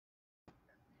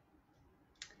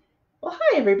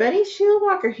Hi everybody, Sheila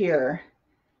Walker here.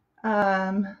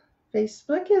 Um,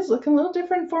 Facebook is looking a little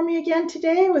different for me again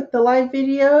today with the live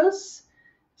videos.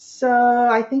 So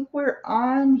I think we're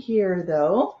on here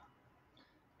though.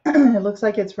 It looks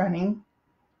like it's running.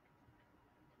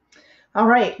 All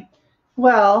right.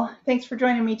 Well, thanks for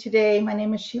joining me today. My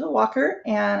name is Sheila Walker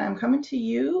and I'm coming to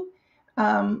you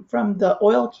from the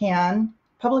Oil Can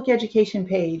public education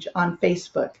page on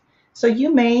Facebook. So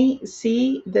you may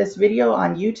see this video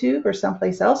on YouTube or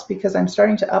someplace else because I'm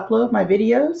starting to upload my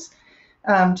videos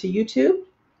to YouTube.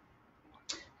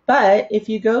 But if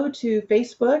you go to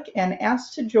Facebook and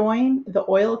ask to join the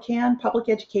Oil Can public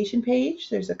education page,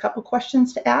 there's a couple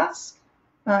questions to ask,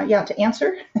 to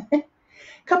answer. A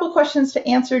couple questions to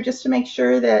answer just to make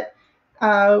sure that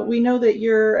we know that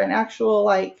you're an actual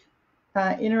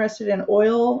interested in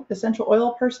oil, essential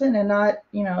oil person, and not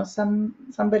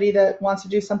somebody that wants to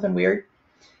do something weird.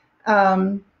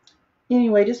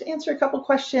 Anyway, just answer a couple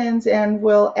questions and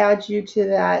we'll add you to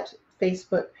that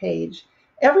Facebook page.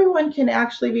 Everyone can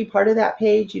actually be part of that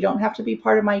page. You don't have to be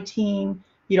part of my team.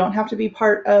 You don't have to be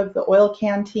part of the Oil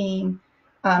Can team.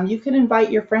 You can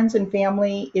invite your friends and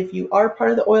family. If you are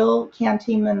part of the Oil Can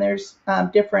team, then there's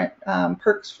different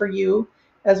perks for you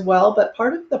as well. But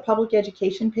part of the public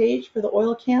education page for the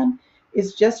Oil Can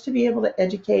is just to be able to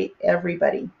educate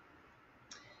everybody.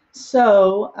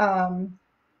 So,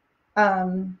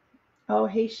 oh,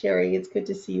 hey, Sherry, it's good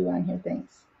to see you on here.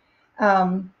 Thanks.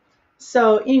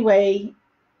 So anyway,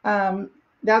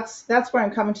 that's where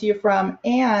I'm coming to you from.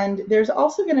 And there's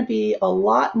also going to be a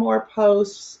lot more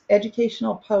posts,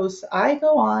 educational posts. I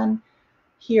go on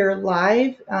here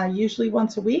live, usually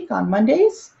once a week on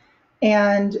Mondays.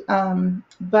 And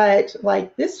but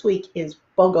like this week is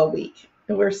BOGO week.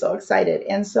 And we're so excited.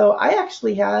 And so I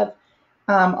actually have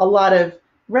a lot of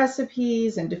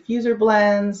recipes and diffuser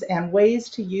blends and ways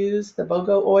to use the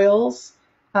BOGO oils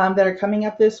that are coming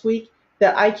up this week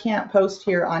that I can't post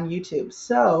here on YouTube.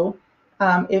 So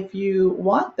if you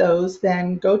want those,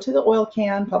 then go to the Oil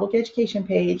Can public education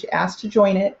page, ask to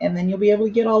join it, and then you'll be able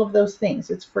to get all of those things.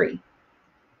 It's free.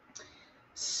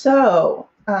 So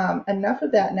enough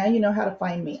of that. Now you know how to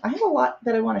find me. I have a lot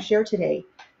that I want to share today.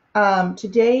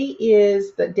 Today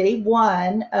is the day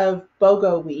one of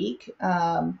BOGO week.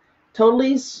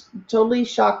 Totally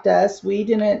shocked us. We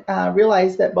didn't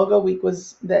realize that BOGO week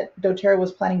that doTERRA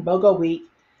was planning BOGO week.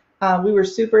 We were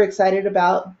super excited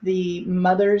about the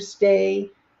Mother's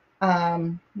Day.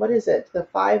 What is it? The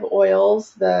 5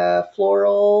 oils, the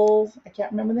florals. I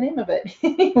can't remember the name of it.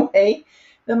 Anyway,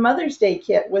 the Mother's Day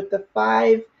kit with the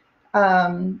 5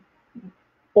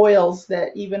 oils that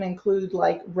even include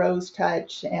like Rose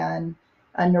Touch and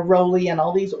neroli and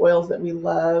all these oils that we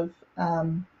love.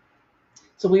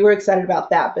 So we were excited about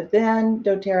that. But then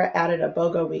doTERRA added a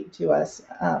BOGO week to us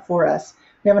for us.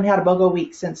 We haven't had a BOGO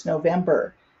week since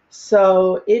November.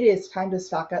 So it is time to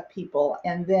stock up, people.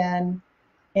 And then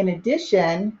in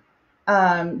addition,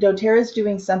 doTERRA is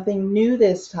doing something new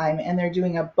this time, and they're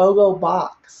doing a BOGO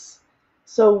box.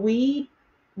 So we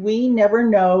never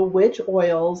know which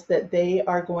oils that they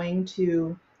are going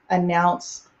to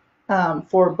announce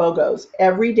for BOGOs.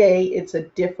 Every day it's a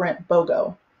different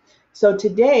BOGO. So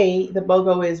today the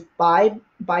BOGO is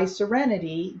buy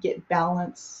Serenity, get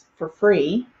balance for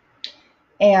free.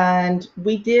 And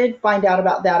we did find out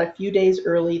about that a few days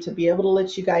early to be able to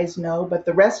let you guys know. But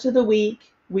the rest of the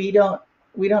week, we don't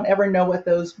ever know what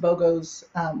those BOGOs,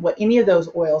 what any of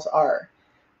those oils are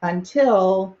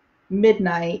until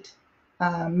midnight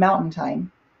Mountain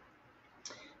Time.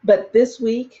 But this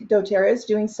week, doTERRA is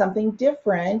doing something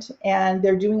different, and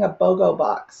they're doing a BOGO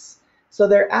box. So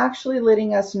they're actually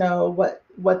letting us know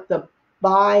what the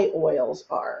buy oils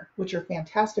are, which are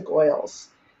fantastic oils.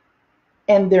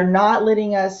 And they're not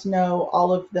letting us know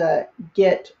all of the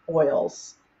get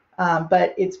oils.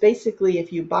 But it's basically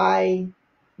if you buy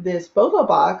this BOGO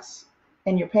box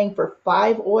and you're paying for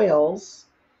 5 oils,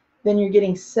 then you're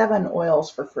getting 7 oils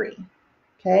for free.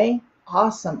 Okay,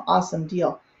 awesome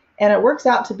deal. And it works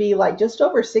out to be like just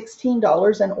over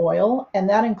 $16 an oil, and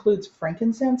that includes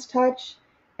frankincense touch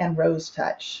and rose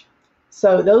touch.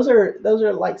 So those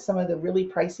are like some of the really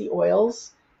pricey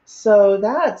oils. So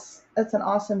that's an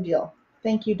awesome deal.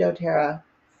 Thank you, doTERRA,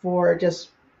 for just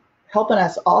helping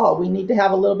us all. We need to have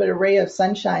a little bit of ray of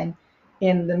sunshine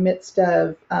in the midst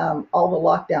of all the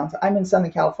lockdowns. I'm in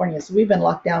Southern California, so we've been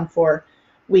locked down for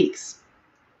weeks.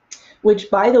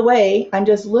 Which, by the way, I'm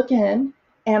just looking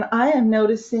and I am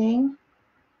noticing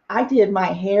I did my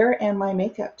hair and my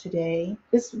makeup today.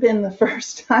 This has been the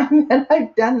first time that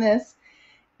I've done this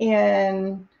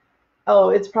in,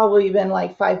 it's probably been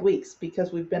like 5 weeks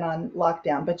because we've been on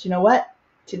lockdown. But you know what?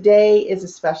 Today is a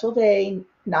special day.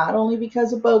 not only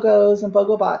because of BOGOs and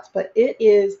BOGO box, but it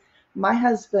is my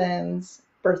husband's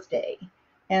birthday.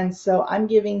 And so I'm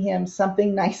giving him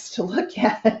something nice to look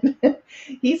at.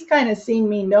 He's kind of seen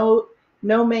me no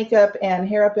makeup and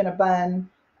hair up in a bun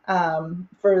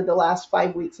for the last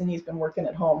 5 weeks, and he's been working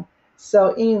at home.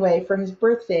 So anyway, for his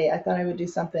birthday, I thought I would do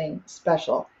something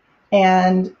special.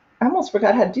 And I almost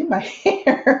forgot how to do my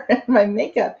hair and my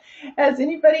makeup. Has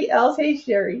anybody else, hey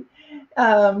Sherry,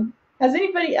 has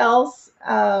anybody else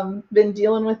been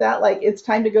dealing with that? Like it's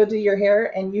time to go do your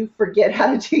hair and you forget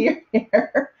how to do your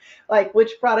hair. Like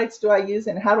which products do I use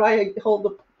and how do I hold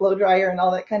the blow dryer and all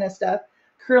that kind of stuff.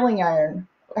 Curling iron.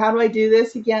 How do I do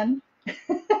this again?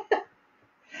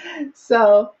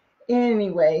 So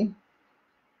anyway,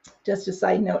 just a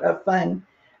side note of fun.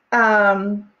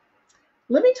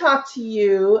 Let me talk to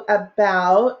you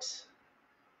about,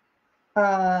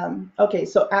 okay,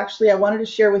 so actually I wanted to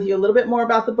share with you a little bit more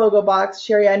about the BOGO box.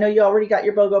 Sherry, I know you already got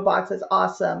your BOGO box. That's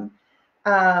awesome.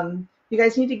 You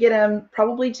guys need to get them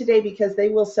probably today because they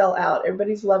will sell out.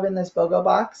 Everybody's loving this BOGO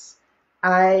box.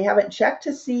 I haven't checked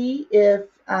to see if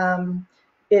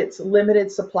it's limited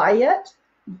supply yet,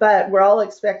 but we're all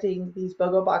expecting these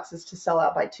BOGO boxes to sell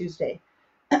out by Tuesday.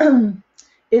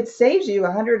 It saves you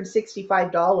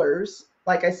 $165.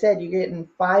 Like I said, you're getting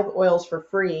 5 oils for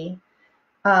free.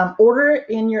 Order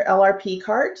in your LRP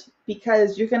cart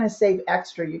because you're going to save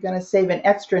extra. You're going to save an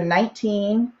extra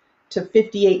 $19 to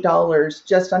 $58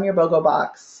 just on your BOGO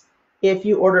box if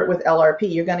you order it with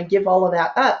LRP. You're going to give all of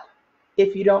that up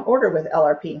if you don't order with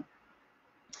LRP.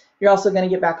 You're also going to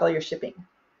get back all your shipping.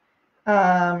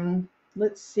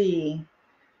 Let's see.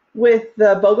 With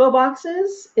the BOGO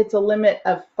boxes, it's a limit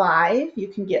of 5. You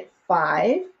can get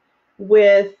 5.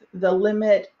 With the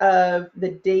limit of the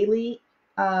daily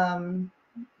BOGOs,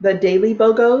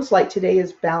 like today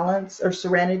is Balance or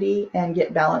Serenity and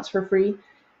get Balance for free,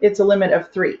 it's a limit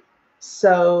of 3.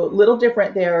 So little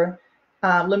different there.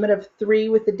 Limit of 3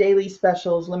 with the daily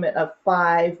specials, limit of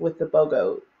 5 with the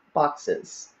BOGO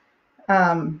boxes.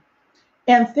 And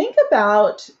think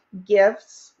about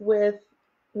gifts with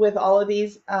all of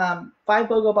these. 5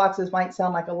 BOGO boxes might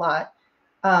sound like a lot,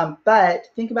 but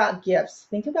think about gifts.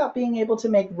 Think about being able to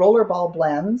make rollerball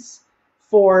blends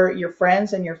for your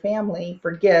friends and your family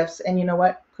for gifts. And you know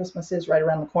what? Christmas is right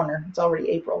around the corner. It's already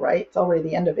April, right? It's already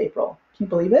the end of April. Can you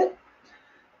believe it?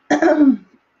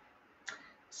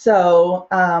 So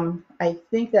I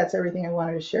think that's everything I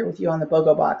wanted to share with you on the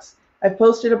BOGO box. I've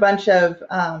posted a bunch of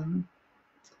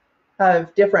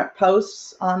different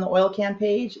posts on the oil can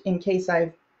page in case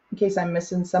I'm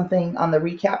missing something on the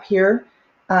recap here.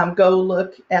 Go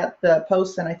look at the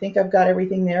posts, and I think I've got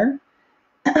everything there.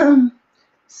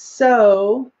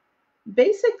 So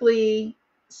basically,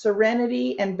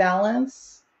 Serenity and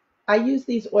Balance, I use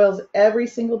these oils every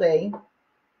single day.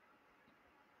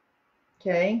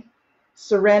 Okay,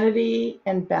 Serenity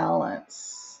and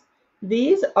Balance.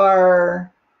 These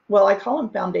are, well, I call them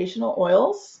foundational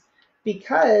oils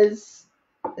because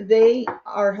they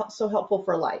are so helpful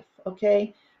for life.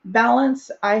 Okay,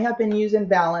 Balance, I have been using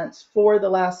Balance for the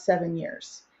last 7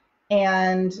 years,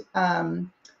 and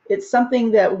it's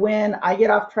something that when I get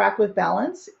off track with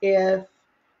Balance, if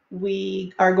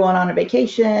we are going on a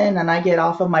vacation and I get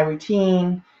off of my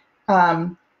routine,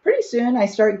 pretty soon I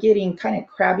start getting kind of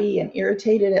crabby and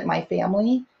irritated at my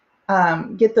family,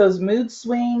 get those mood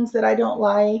swings that I don't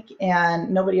like and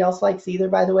nobody else likes either,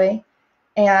 by the way.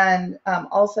 And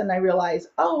all of a sudden I realize,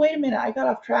 oh, wait a minute, I got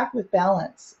off track with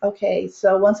Balance. Okay,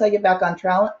 so once I get back on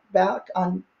track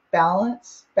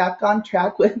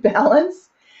with Balance,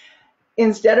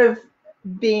 instead of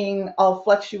being all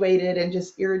fluctuated and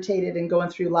just irritated and going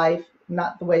through life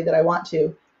not the way that I want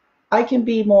to, I can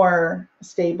be more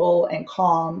stable and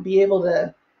calm, be able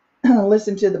to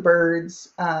listen to the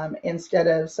birds instead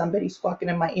of somebody squawking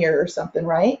in my ear or something,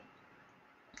 right?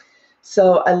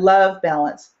 So I love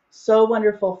Balance. So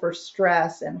wonderful for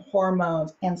stress and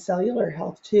hormones and cellular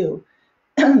health too.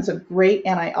 It's a great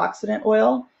antioxidant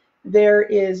oil.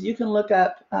 You can look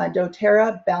up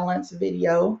doTERRA Balance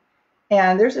video,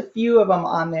 and there's a few of them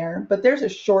on there, but there's a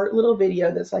short little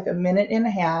video that's like 1.5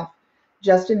 minutes.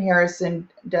 Justin Harrison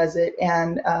does it,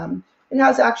 and it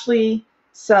has actually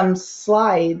some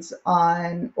slides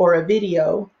on, or a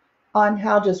video on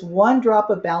how just 1 drop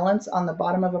of Balance on the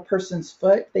bottom of a person's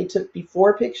foot, they took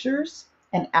before pictures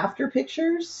and after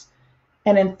pictures,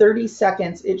 and in 30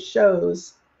 seconds it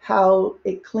shows how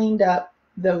it cleaned up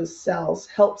those cells,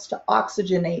 helps to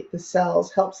oxygenate the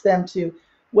cells, helps them to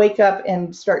wake up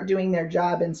and start doing their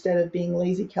job instead of being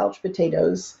lazy couch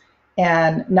potatoes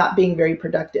and not being very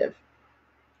productive.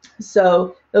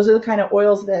 So those are the kind of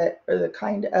oils that are the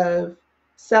kind of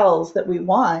cells that we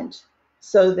want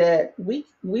so that we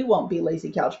won't be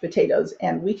lazy couch potatoes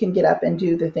and we can get up and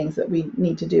do the things that we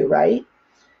need to do, right?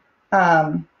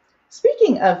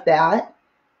 Speaking of that,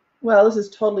 well, this is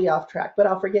totally off track, but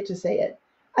I'll forget to say it.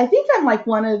 I think I'm like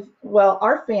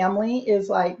our family is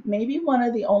like maybe one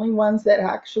of the only ones that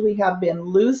actually have been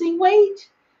losing weight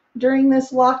during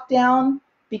this lockdown,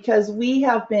 because we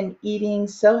have been eating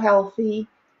so healthy,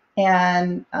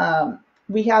 and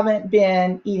we haven't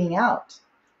been eating out.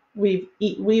 We've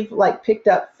like picked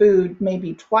up food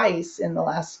maybe twice in the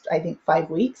last, I think, 5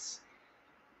 weeks.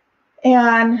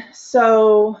 And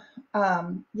so,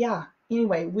 yeah,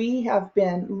 anyway, we have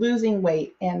been losing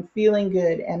weight and feeling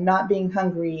good and not being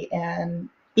hungry and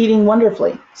eating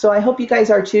wonderfully. So I hope you guys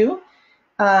are too.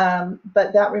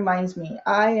 But that reminds me,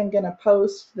 I am going to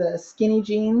post the skinny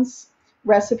jeans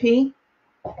recipe,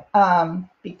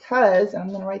 because I'm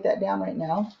going to write that down right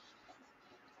now.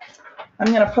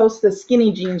 I'm going to post the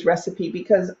skinny jeans recipe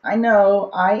because I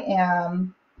know I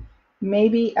am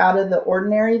maybe out of the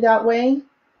ordinary that way.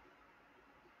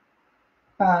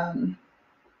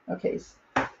 Okay,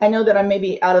 I know that I'm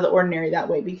maybe out of the ordinary that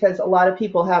way because a lot of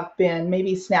people have been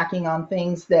maybe snacking on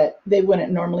things that they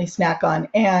wouldn't normally snack on,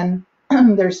 and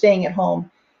they're staying at home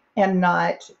and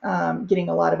not getting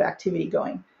a lot of activity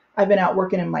going. I've been out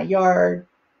working in my yard.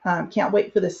 Can't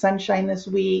wait for the sunshine this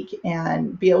week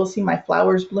and be able to see my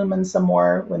flowers blooming some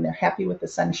more when they're happy with the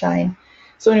sunshine.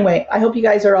 So anyway, I hope you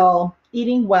guys are all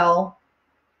eating well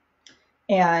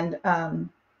and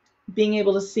being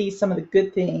able to see some of the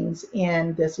good things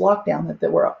in this lockdown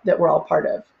that we're all part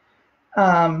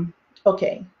of.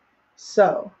 Okay,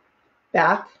 so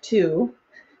back to,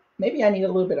 maybe I need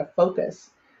a little bit of focus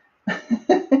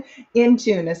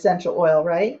into an essential oil,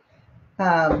 right?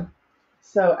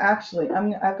 So actually,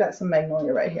 I've got some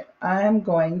magnolia right here. I'm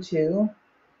going to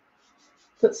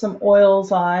put some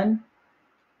oils on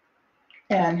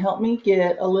and help me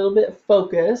get a little bit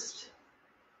focused.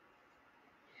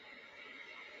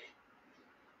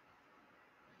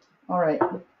 All right.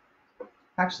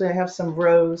 Actually, I have some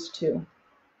rose too.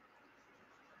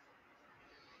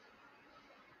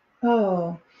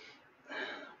 Oh,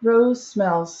 rose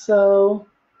smells so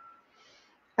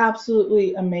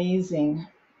absolutely amazing.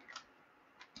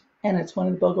 And it's one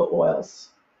of the BOGO oils.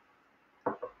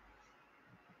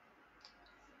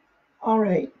 All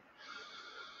right.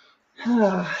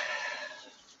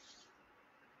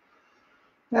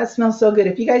 That smells so good.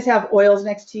 If you guys have oils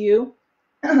next to you,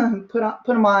 put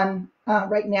them on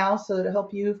right now so it'll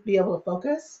help you be able to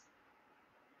focus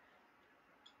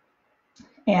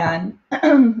and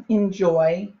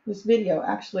enjoy this video.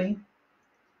 Actually,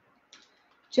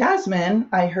 jasmine,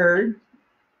 I heard,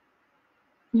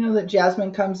 you know that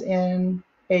jasmine comes in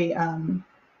a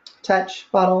touch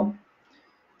bottle.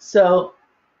 So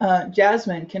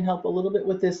jasmine can help a little bit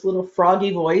with this little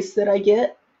froggy voice that I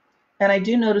get, and I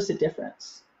do notice a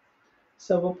difference.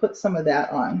 So we'll put some of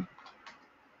that on.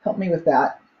 Help me with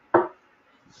that.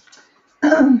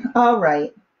 All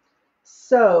right.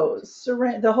 So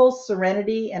the whole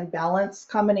serenity and balance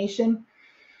combination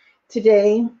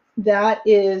today, that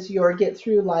is your get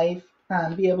through life,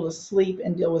 be able to sleep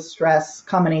and deal with stress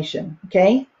combination.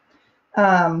 Okay.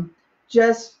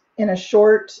 Just in a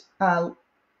short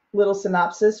little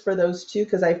synopsis for those two,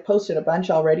 because I've posted a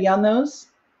bunch already on those.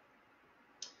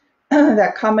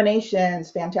 That combination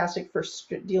is fantastic for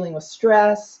dealing with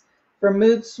stress, for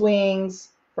mood swings,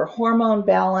 for hormone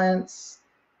balance,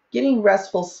 getting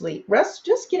restful sleep.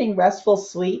 Just getting restful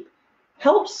sleep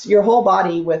helps your whole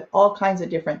body with all kinds of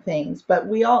different things. But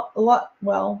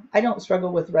I don't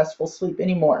struggle with restful sleep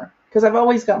anymore because I've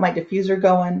always got my diffuser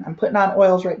going. I'm putting on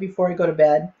oils right before I go to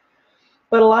bed.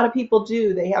 But a lot of people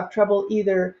do. They have trouble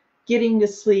either getting to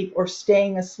sleep or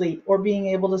staying asleep or being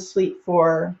able to sleep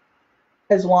for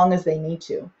as long as they need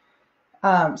to.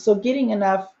 So getting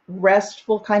enough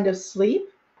restful kind of sleep,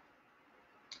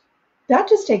 that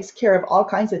just takes care of all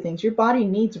kinds of things. Your body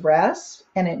needs rest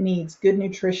and it needs good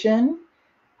nutrition.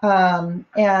 And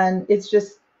it's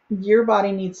just, your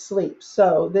body needs sleep.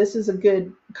 So this is a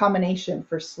good combination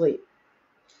for sleep.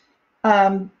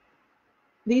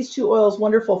 These two oils,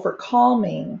 wonderful for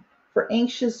calming, for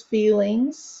anxious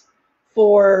feelings,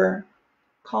 for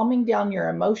calming down your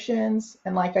emotions.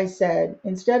 And like I said,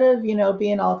 instead of,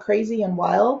 being all crazy and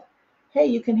wild, hey,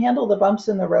 you can handle the bumps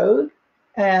in the road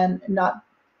and not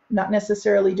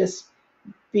necessarily just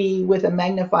be with a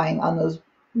magnifying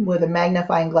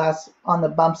glass on the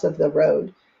bumps of the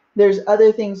road. There's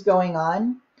other things going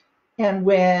on. And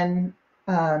when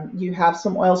you have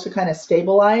some oils to kind of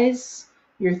stabilize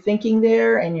your thinking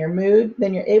there and your mood,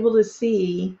 then you're able to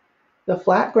see the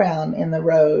flat ground in the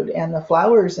road and the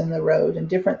flowers in the road and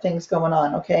different things going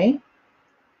on, okay?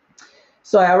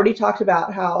 So I already talked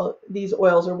about how these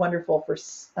oils are wonderful for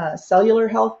cellular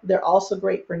health. They're also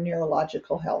great for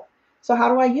neurological health. So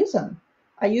how do I use them?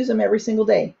 I use them every single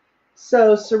day.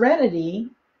 So Serenity,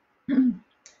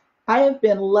 I have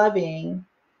been loving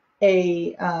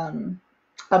a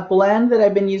blend that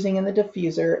I've been using in the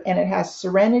diffuser, and it has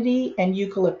Serenity and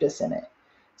eucalyptus in it.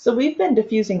 So we've been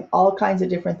diffusing all kinds of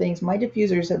different things. My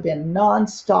diffusers have been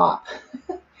nonstop,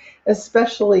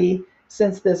 especially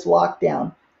since this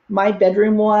lockdown. My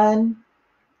bedroom one,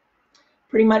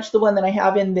 pretty much the one that I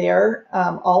have in there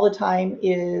all the time,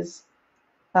 is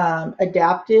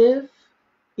adaptive,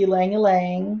 ylang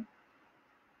ylang,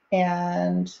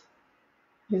 and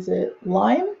is it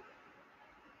lime?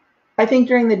 I think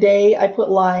during the day I put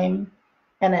lime,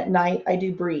 and at night I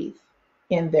do breathe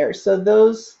in there. So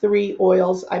those 3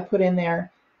 oils I put in there,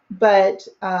 but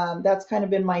that's kind of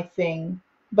been my thing.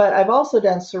 But I've also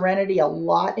done Serenity a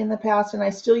lot in the past, and I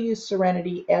still use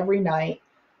Serenity every night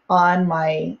on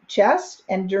my chest,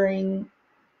 and during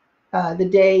the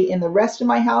day in the rest of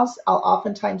my house, I'll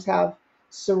oftentimes have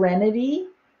Serenity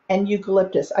and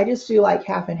eucalyptus. I just do like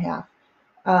half and half.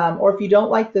 Or if you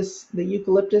don't like the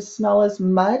eucalyptus smell as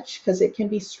much, because it can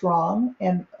be strong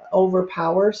and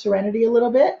overpower Serenity a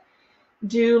little bit,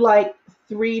 do like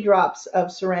 3 drops of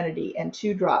Serenity and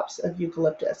 2 drops of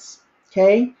eucalyptus.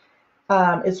 Okay.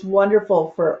 It's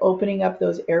wonderful for opening up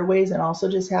those airways and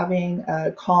also just having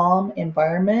a calm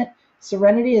environment.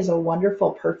 Serenity is a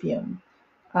wonderful perfume.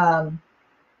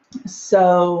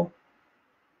 So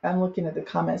I'm looking at the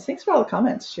comments. Thanks for all the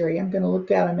comments, Sherry. I'm going to look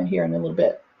at them here in a little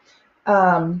bit.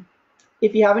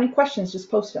 If you have any questions, just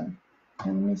post them.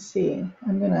 And let me see.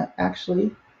 I'm going to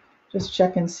actually just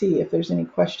check and see if there's any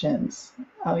questions.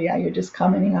 Oh, yeah, you're just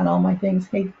commenting on all my things.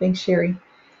 Hey, thanks, Sherry.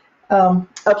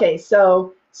 Okay,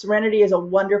 so Serenity is a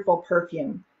wonderful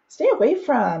perfume. Stay away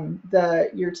from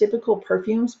your typical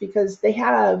perfumes because they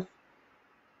have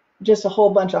just a whole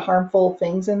bunch of harmful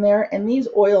things in there. And these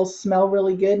oils smell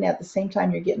really good, and at the same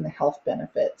time, you're getting the health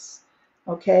benefits.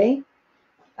 Okay?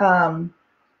 Hi,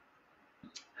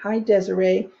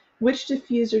 Desiree. Which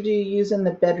diffuser do you use in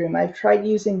the bedroom? I've tried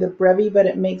using the Brevi, but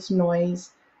it makes noise.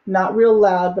 Not real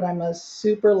loud, but I'm a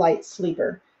super light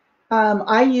sleeper.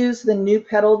 I use the New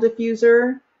Petal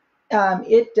diffuser.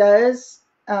 It does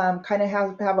kind of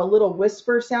have a little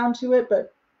whisper sound to it,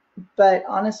 but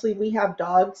honestly, we have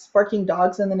dogs, barking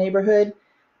dogs in the neighborhood,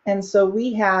 and so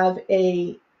we have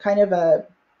a kind of a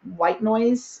white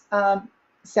noise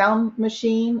sound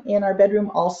machine in our bedroom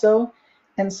also.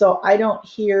 And so I don't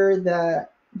hear the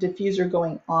diffuser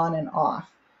going on and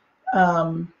off.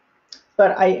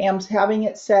 But I am having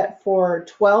it set for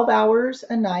 12 hours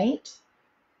a night,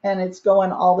 and it's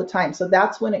going all the time. So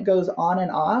that's when it goes on and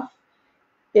off.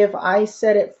 If I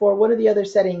set it for, what are the other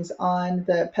settings on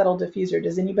the Petal diffuser?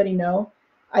 Does anybody know?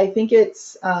 I think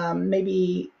it's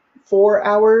maybe 4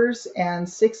 hours and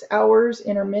 6 hours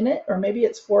intermittent, or maybe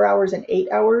it's 4 hours and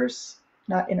 8 hours,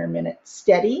 not intermittent,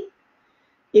 steady.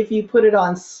 If you put it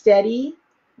on steady,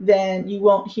 then you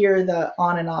won't hear the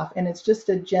on and off, and it's just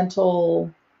a gentle,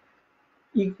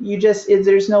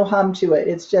 there's no hum to it.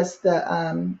 It's just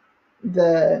the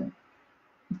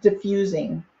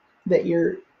diffusing that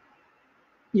you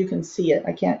can see it.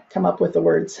 I can't come up with the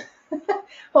words.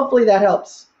 Hopefully that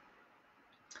helps.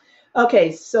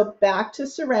 Okay, so back to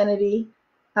Serenity.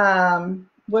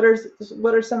 What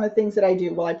are some of the things that I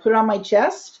do? Well, I put it on my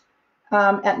chest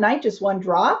at night, just 1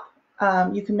 drop.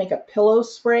 You can make a pillow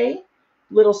spray,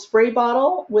 little spray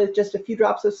bottle with just a few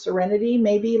drops of Serenity,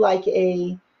 maybe like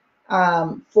a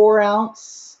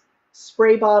 4-ounce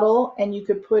spray bottle, and you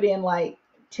could put in like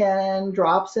 10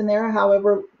 drops in there,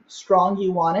 however strong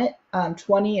you want it,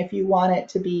 20 if you want it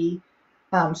to be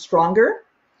stronger,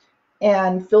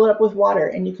 and fill it up with water,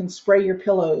 and you can spray your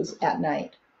pillows at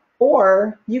night.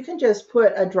 Or you can just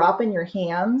put a drop in your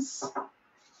hands,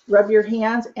 rub your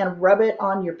hands and rub it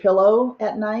on your pillow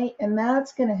at night, and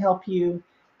that's going to help you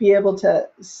be able to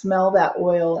smell that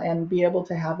oil and be able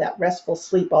to have that restful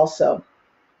sleep also.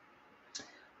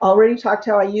 Already talked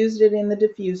how I used it in the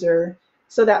diffuser.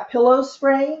 So that pillow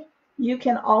spray, you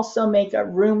can also make a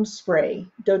room spray.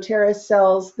 doTERRA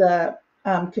sells the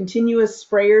continuous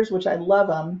sprayers, which I love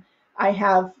them. I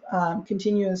have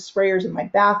continuous sprayers in my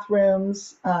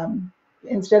bathrooms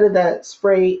instead of the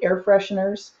spray air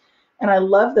fresheners. And I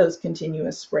love those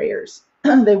continuous sprayers.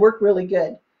 They work really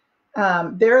good.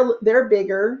 They're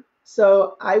bigger,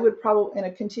 so I would probably, in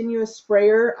a continuous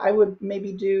sprayer, I would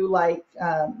maybe do like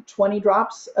 20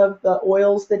 drops of the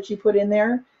oils that you put in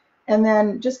there, and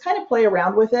then just kind of play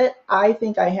around with it. I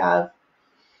think I have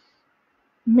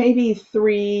maybe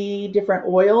 3 different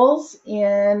oils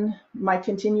in my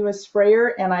continuous sprayer,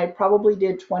 and I probably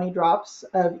did 20 drops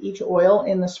of each oil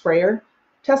in the sprayer.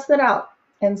 Test that out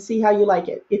and see how you like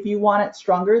it. If you want it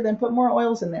stronger, then put more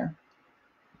oils in there.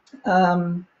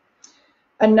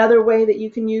 Another way that you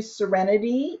can use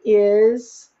Serenity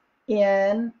is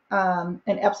in an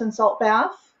Epsom salt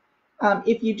bath.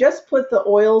 If you just put the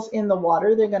oils in the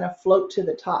water, they're going to float to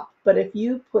the top. But if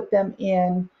you put them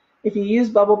in, if you use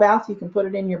bubble bath, you can put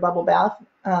it in your bubble bath.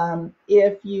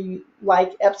 If you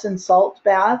like Epsom salt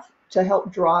bath to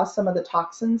help draw some of the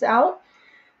toxins out,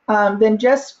 then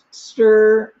just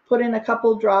stir, put in a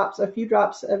few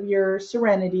drops of your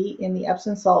Serenity in the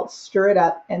Epsom salt, stir it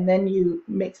up, and then you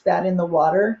mix that in the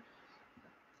water,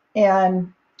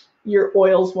 and your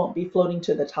oils won't be floating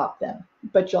to the top then.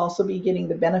 But you'll also be getting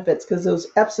the benefits because those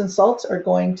Epsom salts are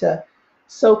going to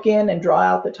soak in and draw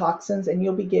out the toxins, and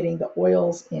you'll be getting the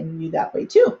oils in you that way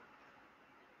too.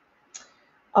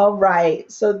 All right,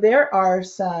 so there are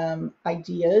some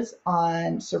ideas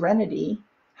on Serenity.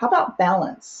 How about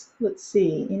balance? Let's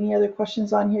see, any other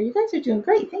questions on here? You guys are doing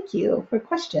great. Thank you for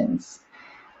questions.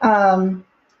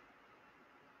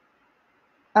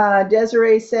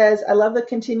 Desiree says, I love the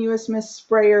continuous mist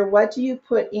sprayer. What do you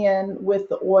put in with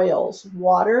the oils?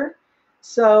 Water.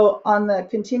 So on the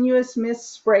continuous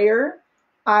mist sprayer,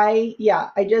 I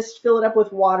just fill it up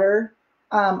with water.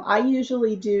 I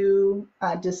usually do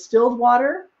distilled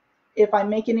water if I'm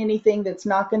making anything that's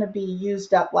not going to be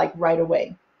used up like right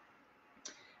away.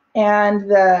 And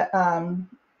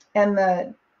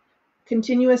the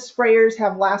continuous sprayers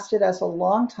have lasted us a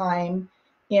long time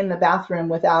in the bathroom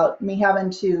without me having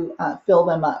to fill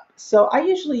them up. So I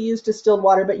usually use distilled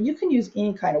water, but you can use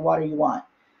any kind of water you want.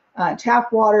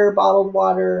 Tap water, bottled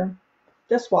water,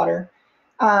 just water.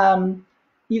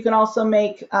 You can also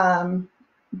make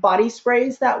body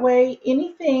sprays that way.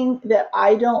 Anything that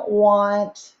I don't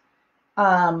want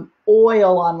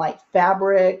oil on, like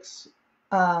fabrics,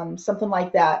 something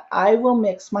like that, I will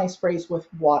mix my sprays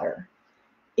with water.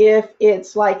 If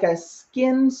it's like a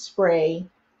skin spray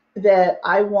that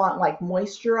I want like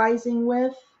moisturizing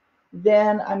with,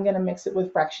 then I'm going to mix it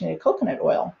with fractionated coconut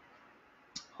oil.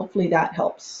 Hopefully that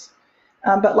helps.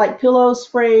 But like pillow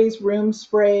sprays, room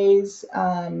sprays,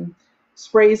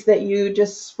 sprays that you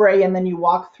just spray and then you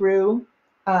walk through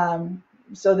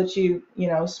so that you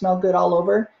smell good all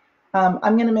over,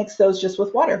 I'm going to mix those just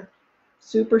with water.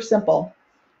 Super simple.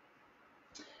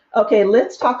 Okay,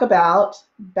 let's talk about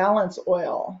balance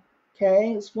oil.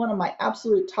 Okay, it's one of my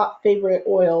absolute top favorite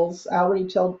oils. I already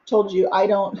told you I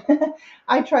don't,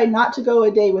 I try not to go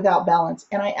a day without balance.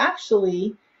 And I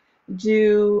actually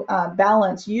do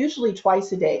balance usually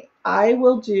twice a day. I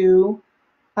will do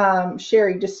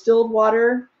Sherry, distilled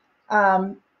water.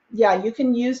 Yeah, you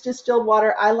can use distilled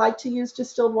water. I like to use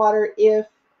distilled water if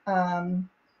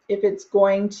it's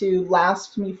going to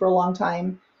last me for a long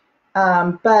time.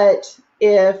 But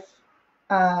if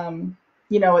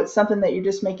it's something that you're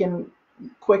just making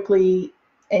quickly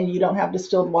and you don't have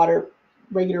distilled water,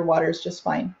 regular water is just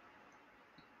fine.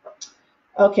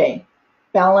 Okay,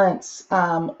 balance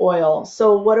oil.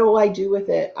 So what do I do with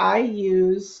it? I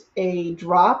use a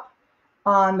drop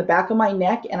on the back of my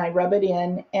neck and I rub it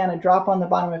in, and a drop on the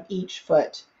bottom of each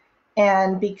foot.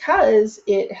 And because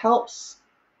it helps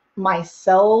my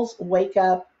cells wake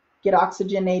up, get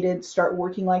oxygenated, start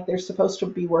working like they're supposed to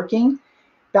be working,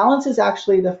 balance is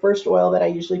actually the first oil that I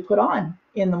usually put on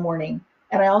in the morning.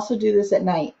 And I also do this at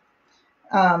night.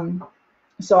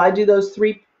 So I do those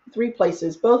three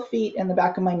places, both feet and the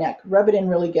back of my neck. Rub it in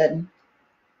really good.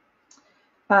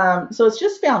 So it's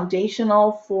just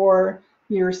foundational for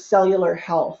your cellular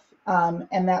health.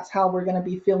 And that's how we're going to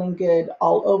be feeling good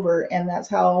all over. And that's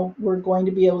how we're going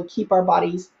to be able to keep our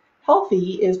bodies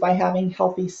healthy, is by having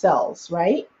healthy cells,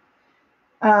 right?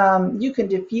 You can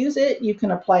diffuse it. You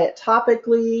can apply it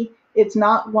topically. It's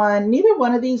not neither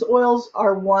one of these oils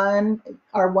are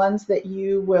ones that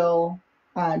you will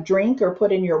drink or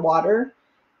put in your water.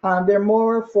 They're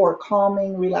more for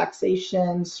calming,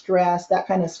 relaxation, stress, that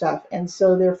kind of stuff. And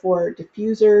so they're for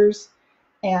diffusers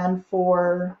and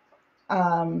for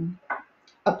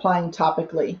applying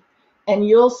topically. And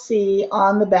you'll see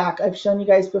on the back, I've shown you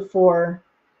guys before,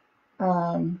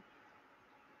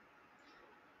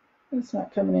 it's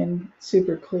not coming in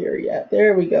super clear yet.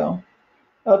 There we go.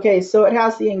 Okay, so it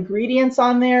has the ingredients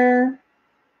on there.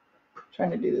 I'm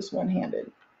trying to do this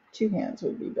one-handed. Two hands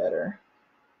would be better.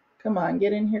 Come on,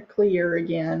 get in here clear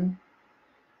again.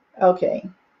 Okay,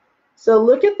 so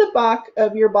look at the back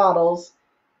of your bottles.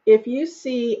 If you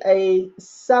see a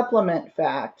supplement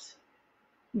fact,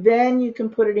 then you can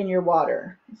put it in your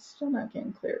water. It's still not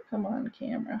getting clear. Come on,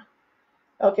 camera.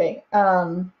 Okay.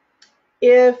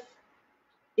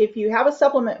 If you have a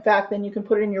supplement fact, then you can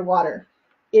put it in your water.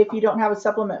 If you don't have a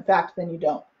supplement fact, then you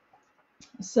don't.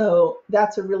 So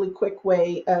that's a really quick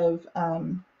way of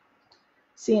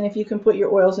seeing if you can put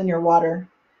your oils in your water.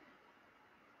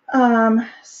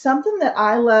 Something that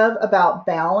I love about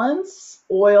Balance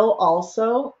oil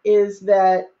also is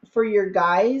that for your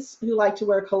guys who like to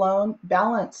wear cologne,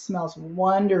 Balance smells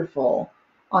wonderful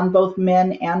on both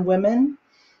men and women.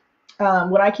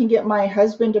 When I can get my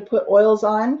husband to put oils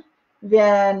on,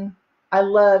 then I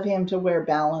love him to wear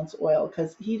Balance oil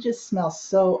because he just smells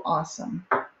so awesome.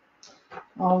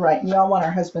 All right, we all want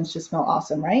our husbands to smell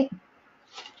awesome, right?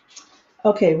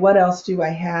 Okay, what else do I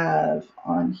have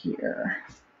on here?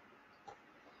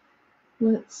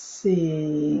 Let's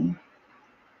see.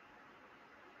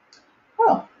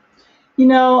 Oh, you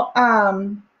know,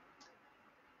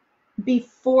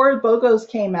 before BOGOs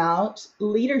came out,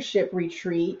 Leadership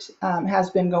Retreat has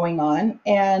been going on,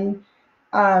 and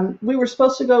we were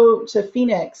supposed to go to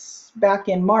Phoenix back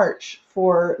in March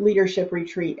for Leadership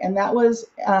Retreat, and that was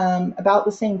about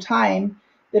the same time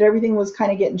that everything was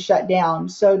kind of getting shut down.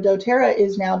 So doTERRA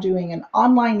is now doing an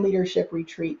online leadership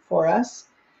retreat for us,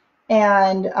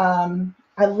 and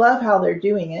I love how they're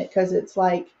doing it because it's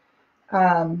like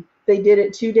they did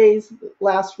it 2 days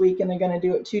last week, and they're going to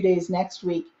do it 2 days next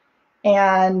week,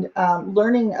 and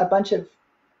learning a bunch of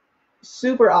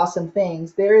super awesome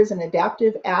things. There is an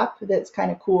adaptive app that's kind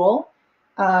of cool.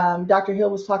 Dr. Hill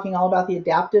was talking all about the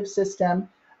adaptive system.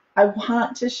 I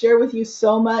want to share with you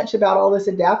so much about all this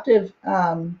adaptive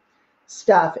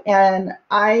stuff. And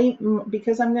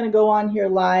because I'm going to go on here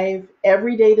live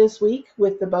every day this week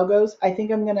with the BOGOs, I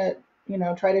think I'm going to,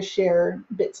 try to share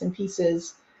bits and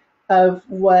pieces of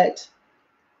what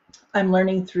I'm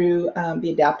learning through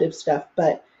the adaptive stuff.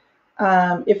 But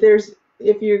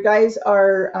if you guys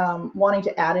are wanting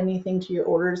to add anything to your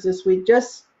orders this week,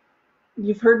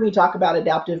 you've heard me talk about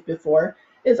adaptive before.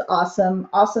 It's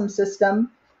awesome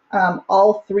system.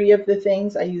 All three of the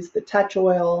things, I use the touch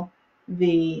oil,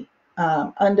 the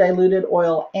undiluted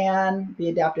oil, and the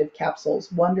adaptive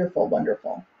capsules. Wonderful,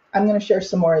 wonderful. I'm going to share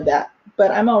some more of that,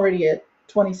 but I'm already at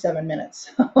 27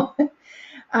 minutes.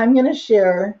 I'm going to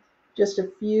share just a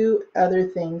few other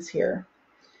things here.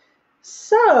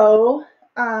 So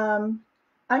I'm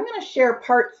going to share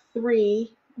part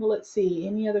 3. Let's see,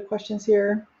 any other questions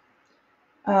here?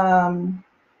 Can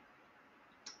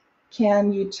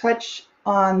you touch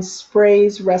on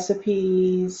sprays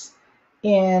recipes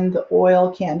in the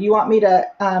oil can? Do you want me to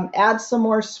add some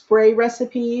more spray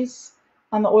recipes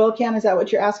on the oil can? Is that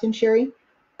what you're asking, Sherry?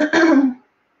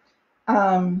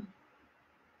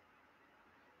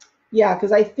 Yeah,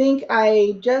 because I think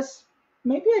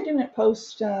maybe I didn't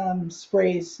post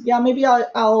sprays. Yeah, maybe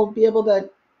I'll be able to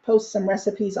post some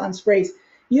recipes on sprays.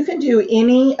 You can do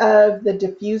any of the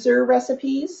diffuser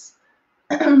recipes.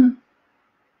 And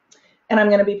I'm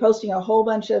going to be posting a whole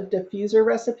bunch of diffuser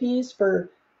recipes for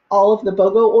all of the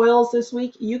BOGO oils this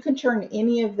week. You can turn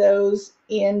any of those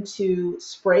into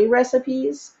spray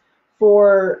recipes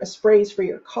for sprays for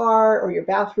your car or your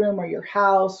bathroom or your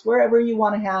house, wherever you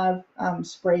want to have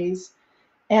sprays.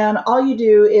 And all you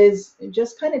do is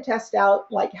just kind of test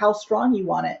out like how strong you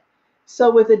want it.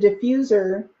 So with a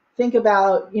diffuser, think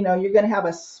about, you're going to have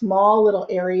a small little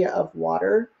area of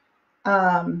water,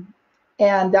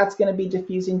 and that's going to be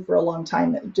diffusing for a long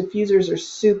time. Diffusers are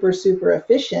super, super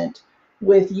efficient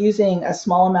with using a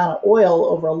small amount of oil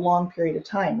over a long period of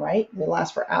time, right? They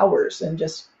last for hours and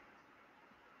just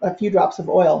a few drops of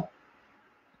oil.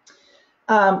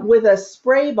 With a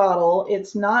spray bottle,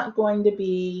 it's not going to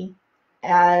be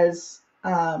as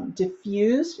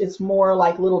diffused. It's more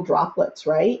like little droplets,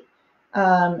 right?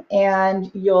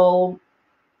 And you'll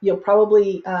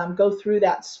probably go through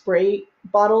that spray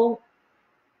bottle.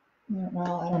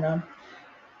 Well, I don't know.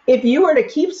 If you were to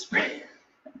keep spray,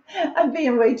 I'm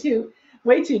being way too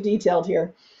detailed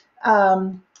here.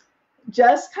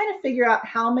 Just kind of figure out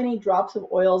how many drops of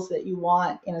oils that you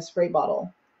want in a spray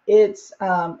bottle. It's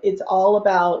all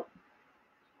about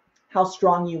how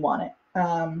strong you want it.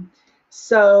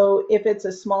 So if it's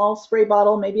a small spray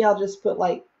bottle, maybe I'll just put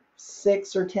like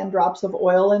 6 or 10 drops of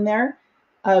oil in there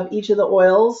of each of the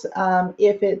oils.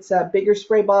 If it's a bigger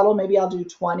spray bottle, maybe I'll do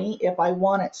 20. If I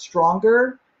want it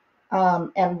stronger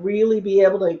and really be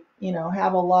able to,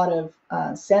 have a lot of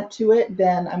scent to it,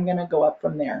 then I'm going to go up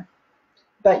from there.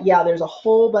 But yeah, there's a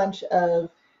whole bunch of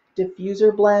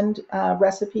diffuser blend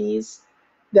recipes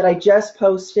that I just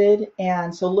posted,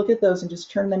 and so look at those and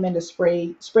just turn them into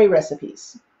spray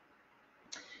recipes.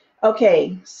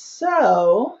 Okay,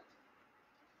 so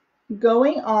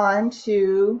going on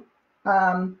to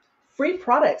free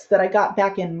products that I got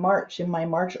back in March in my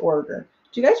March order.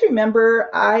 Do you guys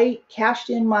remember I cashed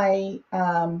in my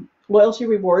loyalty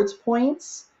rewards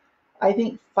points? I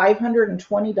think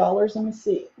 $520. Let me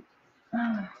see.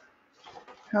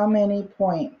 How many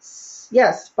points?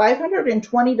 Yes,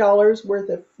 $520 worth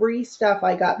of free stuff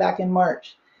I got back in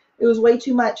March. It was way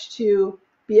too much to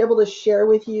be able to share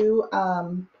with you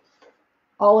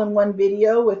all in one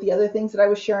video with the other things that I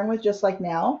was sharing with just like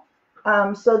now.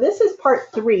 So this is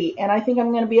part 3, and I think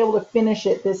I'm going to be able to finish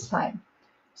it this time.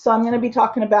 So I'm going to be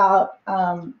talking about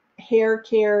hair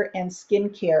care and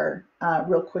skin care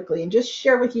real quickly, and just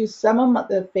share with you some of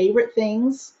the favorite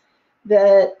things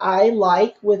that I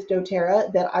like with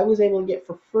doTERRA that I was able to get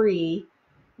for free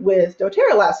with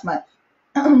doTERRA last month.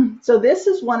 So this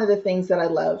is one of the things that I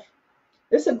love.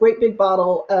 This is a great big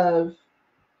bottle of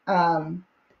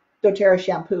doTERRA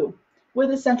shampoo with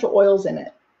essential oils in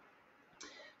it.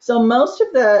 So most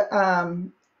of the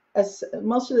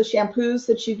shampoos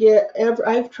that you get,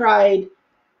 I've tried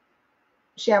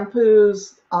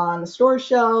shampoos on the store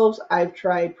shelves. I've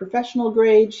tried professional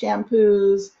grade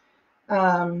shampoos.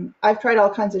 I've tried all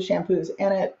kinds of shampoos,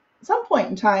 and at some point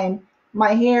in time,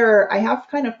 my hair, I have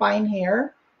kind of fine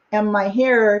hair, and my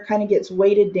hair kind of gets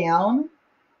weighted down.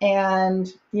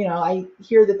 And, you know, I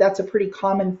hear that that's a pretty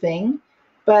common thing,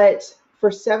 but for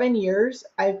 7 years,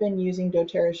 I've been using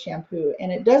doTERRA shampoo,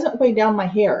 and it doesn't weigh down my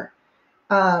hair.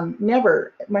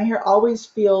 Never. My hair always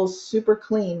feels super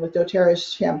clean with doTERRA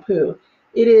shampoo.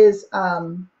 It is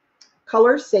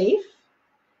color safe,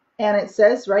 and it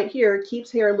says right here,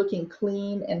 keeps hair looking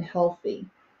clean and healthy.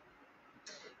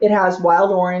 It has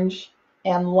wild orange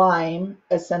and lime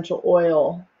essential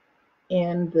oil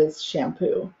in this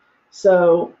shampoo.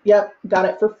 So, yep, got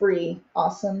it for free.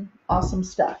 Awesome, awesome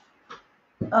stuff.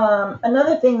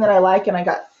 Another thing that I like, and I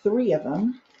got 3 of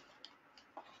them,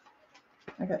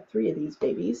 I got 3 of these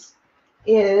babies,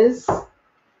 is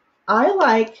I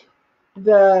like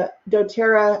the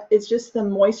doTERRA, it's just the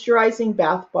moisturizing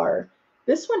bath bar.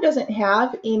 This one doesn't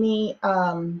have any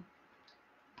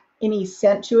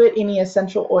scent to it, any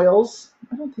essential oils.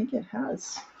 I don't think it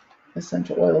has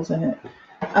essential oils in it.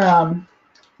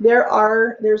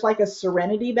 There's like a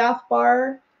Serenity bath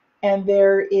bar, and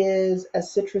there is a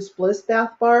Citrus Bliss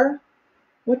bath bar.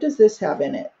 What does this have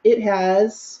in it? It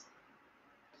has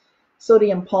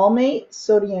sodium palmate,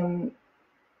 sodium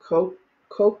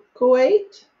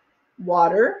cocoate,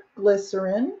 water,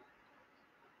 glycerin.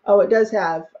 Oh, it does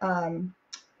have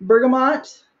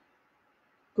bergamot,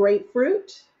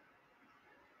 grapefruit,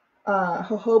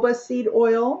 jojoba seed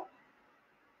oil,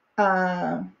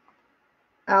 aloe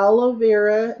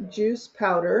vera juice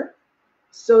powder,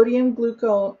 sodium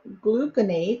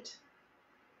gluconate,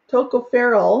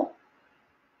 tocopherol,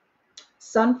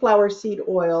 sunflower seed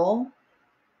oil,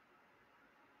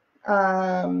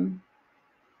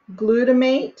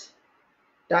 glutamate,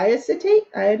 diacetate,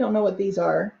 I don't know what these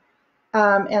are,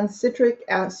 and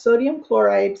sodium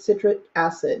chloride citric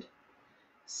acid.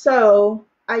 So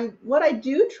what I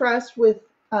do trust with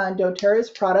doTERRA's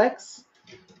products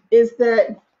is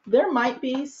that there might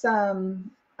be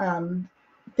some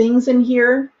things in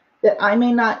here that I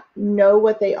may not know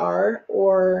what they are,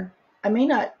 or I may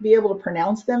not be able to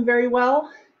pronounce them very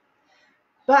well,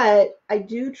 but I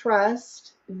do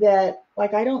trust that,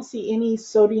 like, I don't see any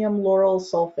sodium lauryl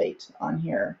sulfate on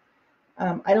here.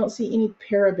 I don't see any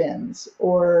parabens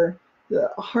or the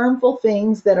harmful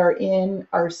things that are in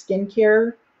our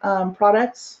skincare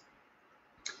products.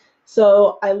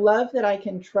 So I love that I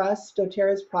can trust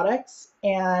doTERRA's products,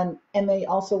 and they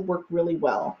also work really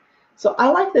well. So I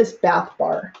like this bath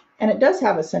bar, and it does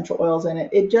have essential oils in it.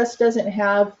 It just doesn't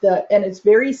have and it's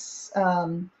very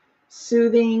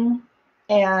soothing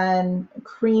and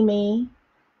creamy,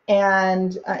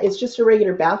 and it's just a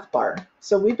regular bath bar.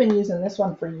 So we've been using this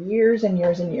one for years and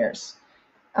years and years.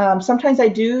 Sometimes I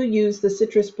do use the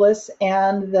Citrus Bliss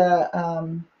and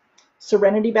the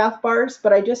Serenity bath bars,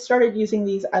 but I just started using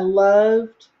these. I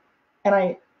loved, and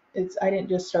I didn't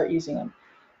just start using them.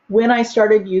 When I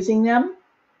started using them,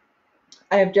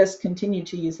 I have just continued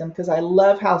to use them because I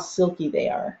love how silky they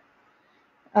are.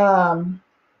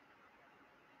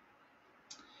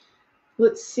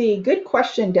 Let's see. Good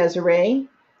question, Desiree.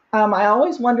 I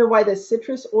always wonder why the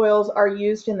citrus oils are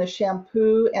used in the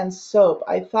shampoo and soap.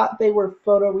 I thought they were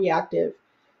photoreactive.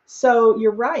 So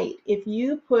you're right. If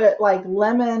you put like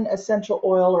lemon essential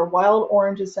oil or wild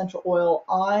orange essential oil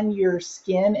on your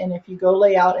skin, and if you go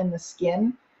lay out in the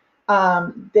skin,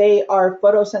 they are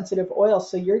photosensitive oils.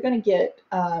 So you're going to get,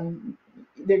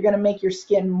 they're going to make your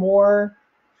skin more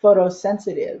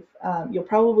photosensitive. You'll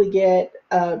probably get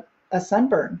a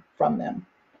sunburn from them,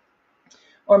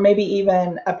 or maybe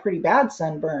even a pretty bad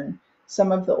sunburn.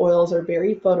 some of the oils are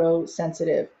very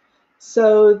photosensitive.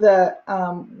 So the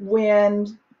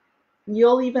when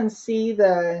you'll even see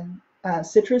the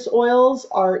citrus oils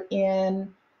are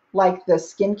in like the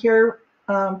skincare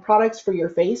products for your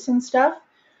face and stuff.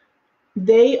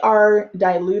 They are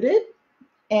diluted,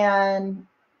 and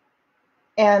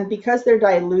because they're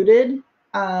diluted,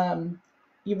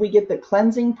 we get the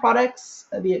cleansing products,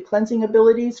 the cleansing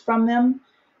abilities from them,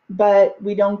 but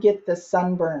we don't get the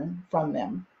sunburn from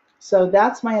them. So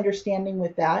that's my understanding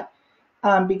with that.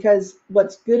 Because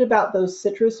what's good about those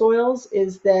citrus oils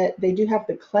is that they do have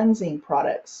the cleansing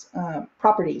products,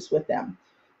 properties with them.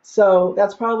 So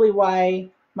that's probably why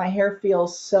my hair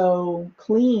feels so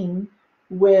clean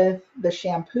with the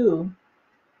shampoo,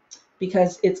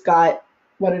 because it's got,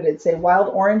 what did it say, wild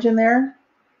orange in there?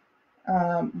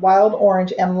 Wild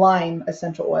orange and lime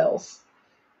essential oils.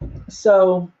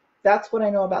 So that's what I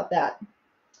know about that.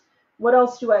 What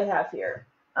else do I have here?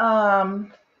 I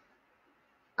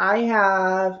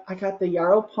got the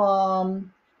Yarrow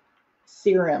Palm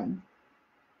serum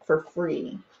for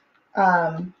free.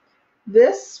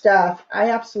 This stuff I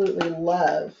absolutely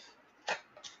love.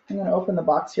 I'm going to open the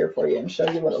box here for you and show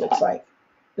you what it looks like.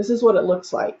 This is what it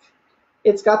looks like.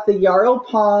 It's got the Yarrow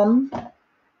Palm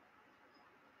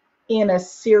in a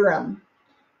serum.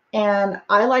 And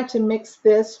I like to mix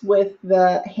this with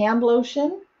the hand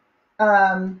lotion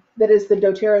that is the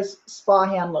doTERRA Spa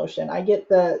hand lotion. I get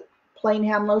the plain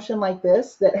hand lotion like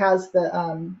this that has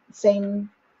the same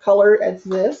color as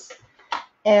this,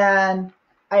 and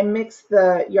I mix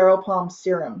the Yarrow Palm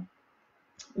serum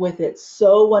with it.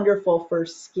 So wonderful for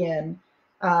skin.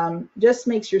 Just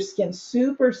makes your skin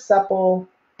super supple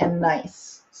and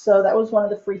nice. So that was one of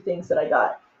the free things that I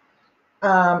got.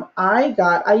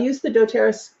 I used the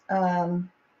doTERRA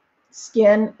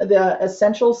the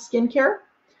essential skincare,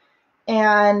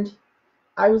 and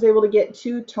I was able to get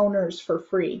 2 toners for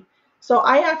free. So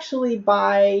I actually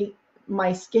buy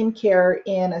my skincare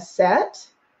in a set,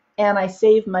 and I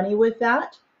save money with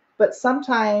that. But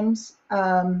sometimes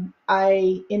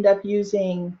I end up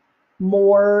using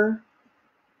more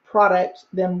product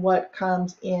than what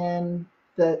comes in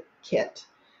the kit.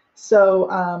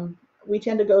 So we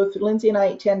tend to go through, Lindsay and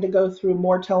I tend to go through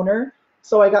more toner.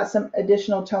 So I got some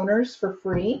additional toners for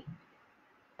free.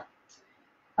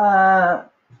 And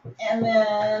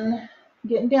then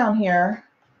getting down here,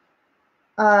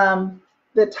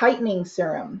 the tightening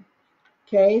serum.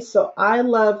 Okay, so I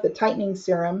love the tightening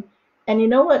serum. And you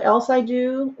know what else I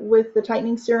do with the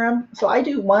tightening serum? So I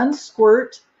do 1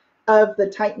 squirt of the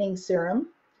tightening serum.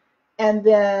 And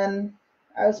then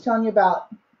I was telling you about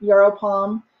Yarrow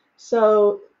Palm.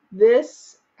 So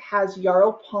this has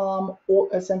Yarrow Palm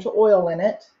essential oil in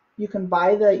it. You can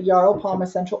buy the Yarrow Palm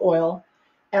essential oil.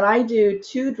 And I do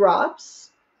 2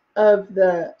 drops of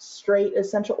the straight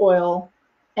essential oil,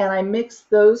 and I mix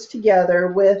those together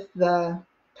with the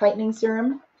tightening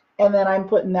serum, and then I'm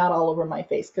putting that all over my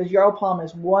face, because Yarrow Palm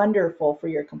is wonderful for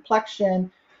your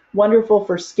complexion, wonderful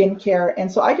for skincare,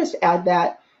 and so I just add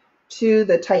that to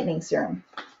the tightening serum.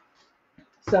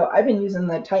 So I've been using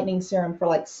the tightening serum for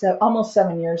like almost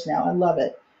 7 years now. I love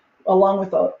it, along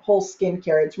with the whole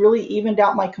skincare. It's really evened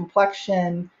out my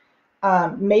complexion,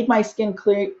 made my skin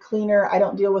cleaner. I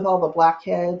don't deal with all the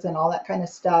blackheads and all that kind of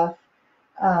stuff.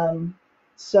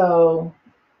 So,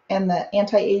 and the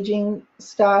anti-aging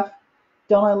stuff.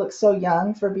 Don't I look so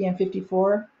young for being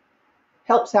 54?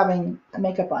 Helps having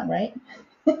makeup on, right?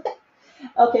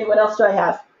 Okay, what else do I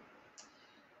have?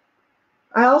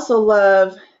 I also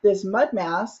love this mud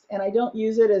mask, and I don't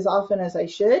use it as often as I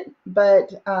should,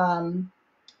 but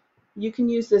you can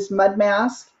use this mud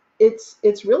mask.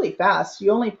 It's really fast.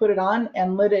 You only put it on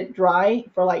and let it dry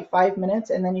for like 5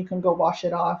 minutes, and then you can go wash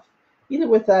it off, either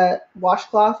with a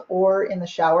washcloth or in the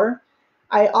shower.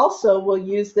 I also will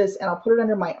use this, and I'll put it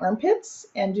under my armpits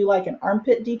and do like an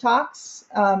armpit detox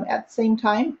at the same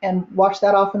time, and wash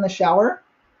that off in the shower.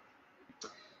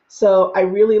 So I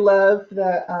really love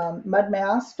the mud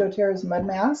mask, doTERRA's mud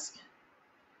mask.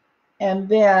 And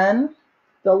then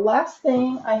the last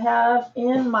thing I have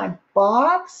in my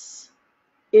box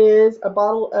is a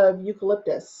bottle of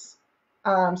eucalyptus.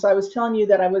 So I was telling you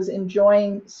that I was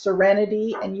enjoying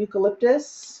Serenity and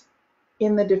eucalyptus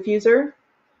in the diffuser.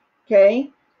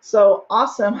 Okay, so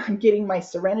awesome. I'm getting my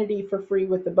Serenity for free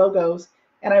with the BOGOs,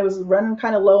 and I was running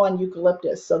kind of low on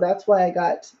eucalyptus, so that's why I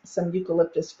got some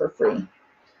eucalyptus for free.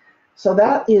 So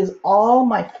that is all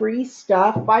my free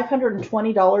stuff,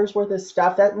 $520 worth of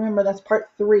stuff. That, remember, that's part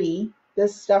 3.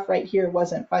 This stuff right here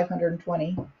wasn't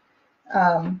 $520.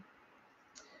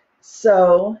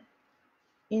 So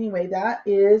anyway, that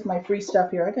is my free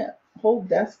stuff here. I got a whole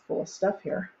desk full of stuff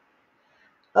here.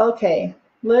 Okay,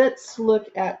 Let's look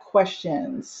at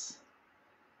questions.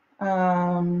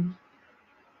 Um,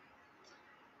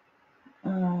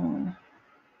 uh,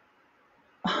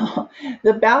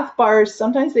 the bath bars,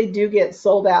 sometimes they do get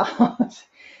sold out.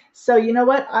 So you know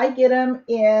what? I get them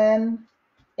in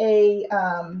a,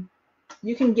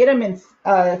 you can get them in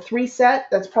a 3-set.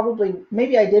 That's probably,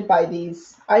 maybe I did buy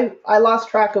these. I lost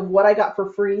track of what I got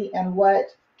for free and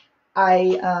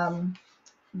I, um,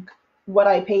 what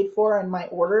I paid for in my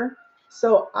order.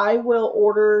 So I will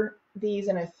order these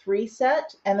in a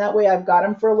 3-set, and that way I've got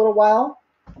them for a little while.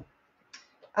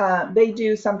 They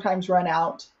do sometimes run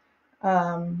out.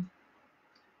 Um,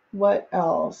 what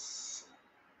else?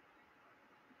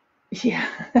 Yeah,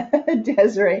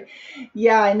 Desiree.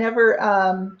 Yeah, I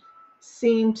never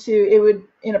seem to, it would,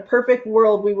 in a perfect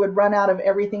world, we would run out of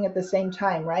everything at the same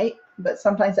time, right? But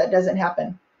sometimes that doesn't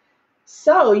happen.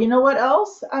 So, you know what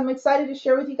else I'm excited to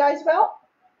share with you guys about?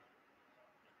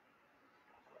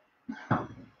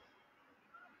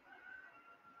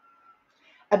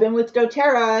 I've been with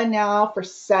doTERRA now for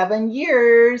 7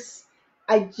 years.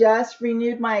 I just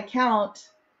renewed my account,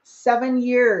 7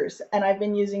 years, and I've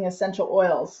been using essential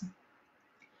oils.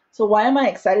 So why am I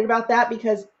excited about that?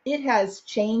 Because it has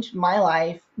changed my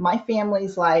life, my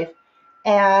family's life,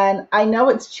 and I know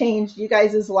it's changed you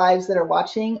guys' lives that are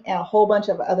watching and a whole bunch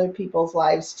of other people's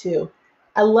lives too.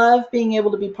 I love being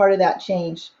able to be part of that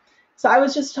change. So I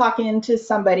was just talking to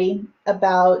somebody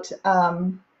about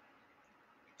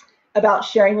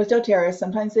sharing with doTERRA.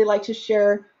 Sometimes they like to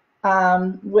share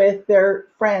with their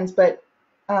friends, but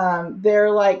they're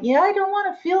like, yeah, I don't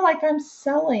want to feel like I'm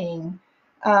selling.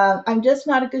 I'm just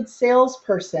not a good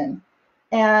salesperson.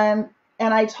 And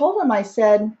I told them, I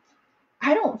said,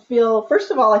 I don't feel, first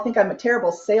of all, I think I'm a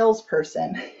terrible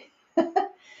salesperson,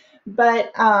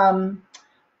 but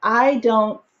I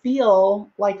don't feel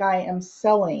like I am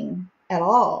selling at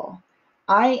all.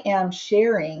 I am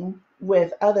sharing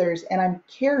with others and I'm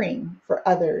caring for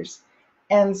others.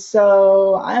 And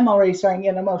so I'm already starting to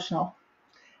get emotional.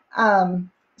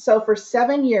 So for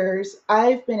 7 years,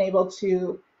 I've been able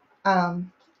to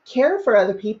care for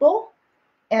other people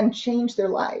and change their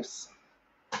lives.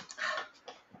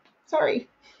 Sorry.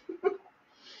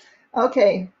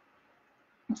 Okay.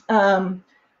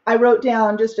 I wrote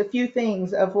down just a few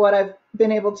things of what I've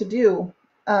been able to do.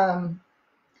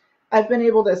 I've been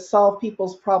able to solve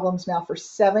people's problems now for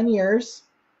 7 years.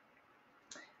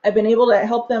 I've been able to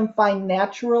help them find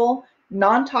natural,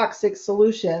 non-toxic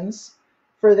solutions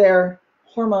for their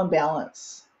hormone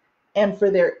balance and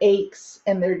for their aches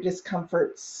and their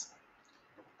discomforts.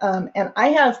 And I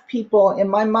have people in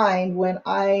my mind when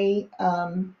I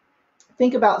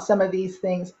think about some of these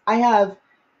things, I have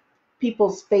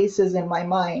people's faces in my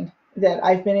mind that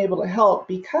I've been able to help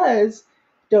because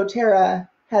doTERRA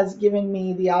has given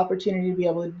me the opportunity to be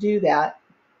able to do that.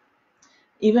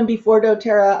 Even before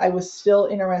doTERRA, I was still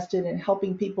interested in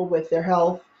helping people with their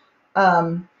health,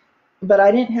 but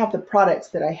I didn't have the products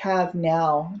that I have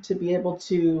now to be able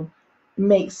to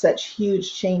make such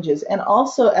huge changes, and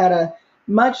also at a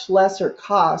much lesser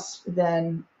cost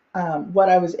than what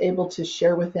I was able to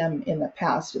share with them in the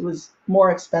past. It was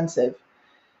more expensive.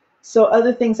 So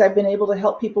other things I've been able to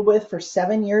help people with for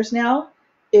 7 years now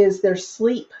is their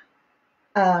sleep,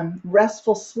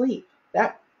 restful sleep.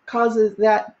 That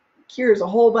cures a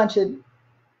whole bunch of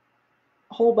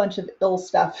ill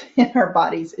stuff in our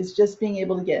bodies. Is just being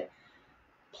able to get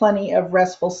plenty of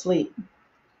restful sleep.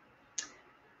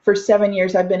 For 7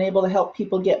 years, I've been able to help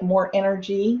people get more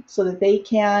energy so that they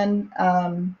can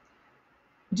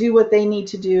do what they need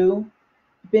to do.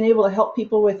 Been able to help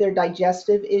people with their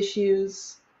digestive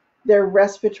issues, their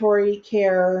respiratory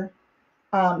care,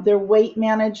 their weight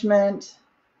management.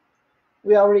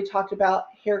 We already talked about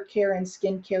hair care and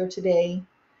skin care today,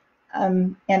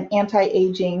 and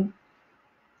anti-aging.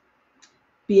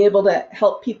 Be able to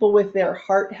help people with their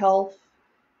heart health,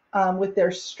 with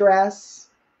their stress,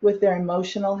 with their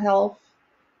emotional health,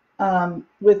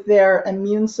 with their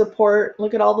immune support.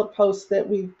 Look at all the posts that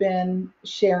we've been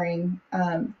sharing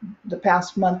the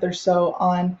past month or so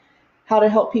on how to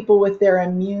help people with their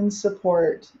immune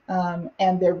support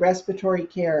and their respiratory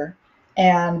care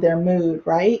and their mood,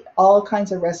 right? All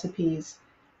kinds of recipes.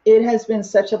 It has been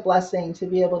such a blessing to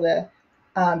be able to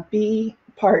be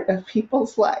part of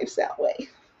people's lives that way.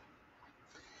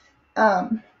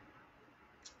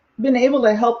 Been able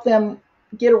to help them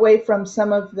get away from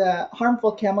some of the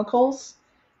harmful chemicals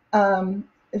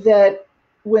that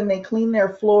when they clean their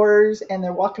floors and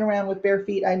they're walking around with bare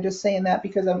feet, I'm just saying that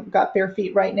because I've got bare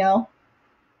feet right now,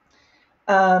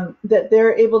 that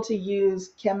they're able to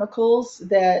use chemicals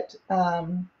that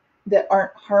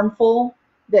aren't harmful,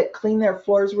 that clean their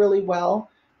floors really well,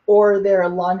 or their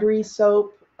laundry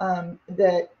soap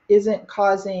that isn't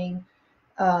causing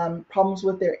problems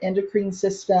with their endocrine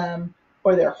system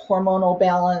or their hormonal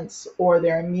balance or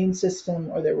their immune system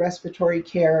or their respiratory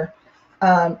care.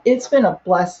 It's been a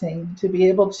blessing to be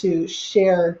able to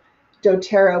share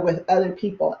doTERRA with other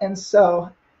people. And so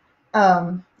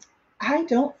I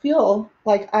don't feel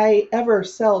like I ever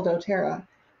sell doTERRA.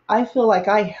 I feel like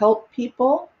I help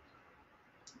people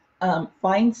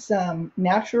find some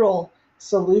natural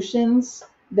solutions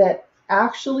that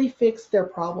actually fix their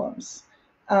problems.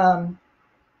 Um,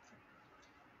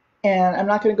 and I'm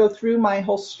not going to go through my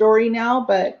whole story now,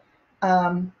 but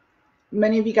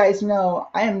many of you guys know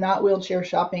I am not wheelchair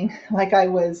shopping like I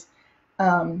was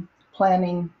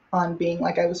planning on being,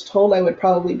 like I was told I would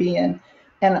probably be in.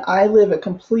 And I live a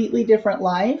completely different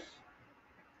life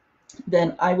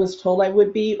than I was told I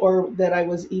would be or that I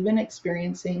was even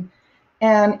experiencing.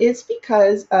 And it's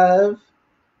because of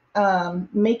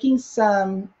making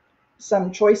some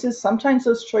choices. Sometimes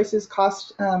those choices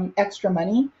cost extra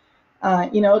money.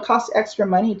 It costs extra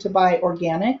money to buy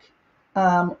organic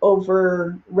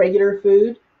over regular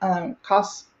food.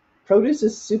 Produce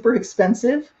is super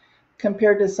expensive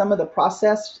compared to some of the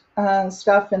processed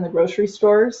stuff in the grocery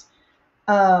stores.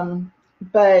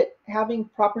 But having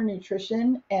proper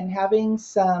nutrition and having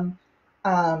some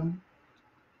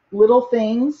little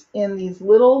things in these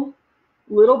little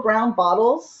brown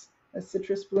bottles, a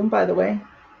citrus bloom, by the way,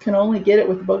 can only get it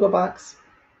with the BOGO box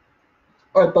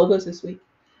or BOGOs this week.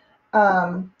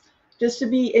 Just to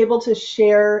be able to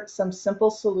share some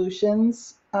simple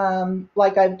solutions,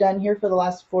 like I've done here for the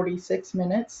last 46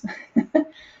 minutes,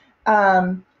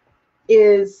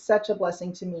 is such a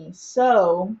blessing to me.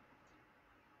 So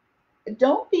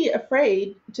don't be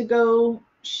afraid to go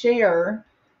share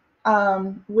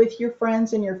with your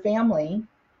friends and your family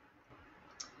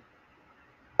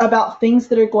about things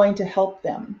that are going to help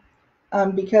them.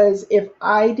 Because if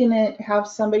I didn't have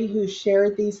somebody who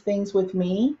shared these things with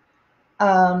me,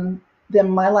 then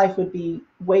my life would be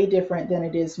way different than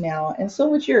it is now, and so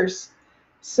would yours.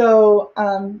 So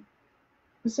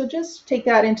just take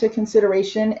that into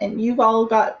consideration. And you've all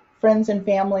got friends and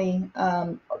family,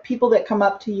 people that come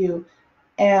up to you,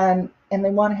 and they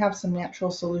want to have some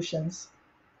natural solutions.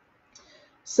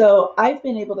 So I've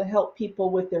been able to help people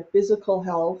with their physical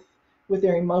health, with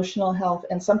their emotional health,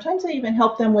 and sometimes I even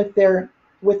help them with their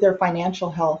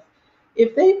financial health.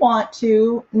 If they want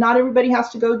to, not everybody has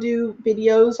to go do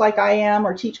videos like I am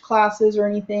or teach classes or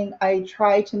anything. I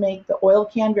try to make the oil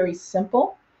can very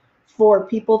simple for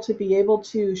people to be able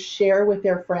to share with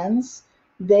their friends.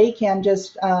 They can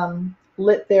just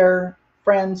let their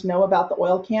friends know about the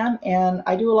oil can, and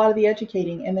I do a lot of the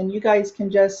educating, and then you guys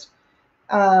can just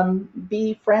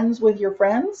be friends with your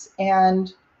friends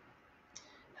and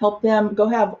help them go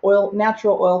have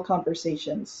natural oil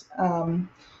conversations.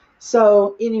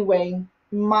 So anyway,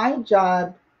 my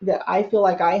job that I feel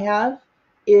like I have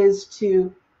is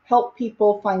to help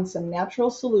people find some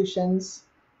natural solutions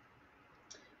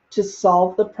to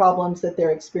solve the problems that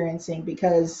they're experiencing,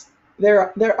 because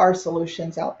there are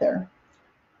solutions out there.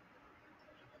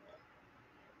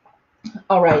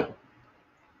 All right.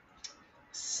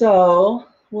 So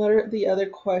what are the other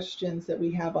questions that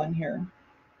we have on here?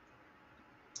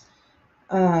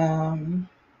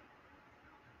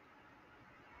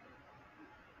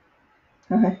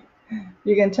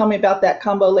 You're going to tell me about that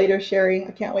combo later, Sherry.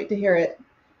 I can't wait to hear it.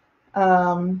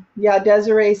 Yeah,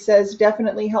 Desiree says,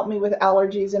 definitely help me with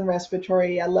allergies and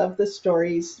respiratory. I love the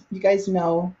stories. You guys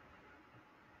know.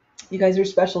 You guys are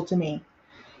special to me.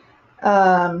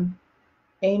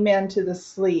 Amen to the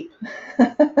sleep.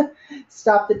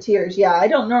 Stop the tears. Yeah, I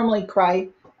don't normally cry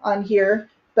on here,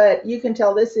 but you can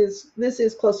tell this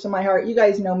is close to my heart. You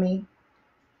guys know me.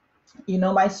 You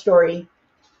know my story.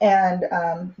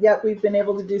 And yep, we've been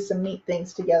able to do some neat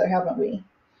things together, haven't we?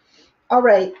 All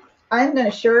right, I'm going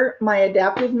to share my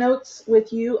adaptive notes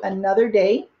with you another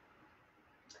day.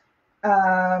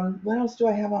 What else do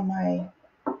I have on my...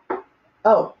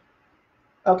 Oh,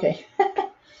 okay.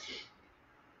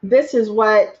 This is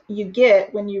what you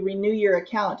get when you renew your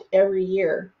account every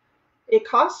year. It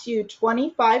costs you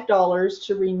 $25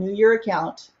 to renew your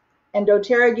account, and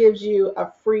doTERRA gives you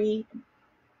a free,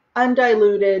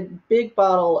 undiluted, big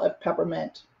bottle of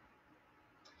peppermint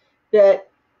that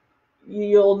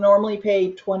you'll normally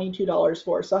pay $22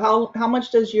 for. So how much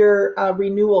does your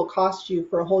renewal cost you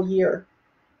for a whole year?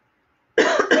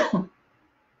 $3.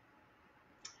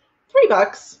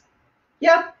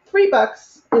 Yep,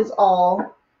 $3 is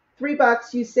all.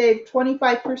 $3, you save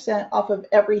 25% off of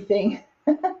everything.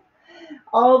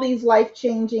 All these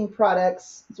life-changing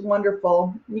products. It's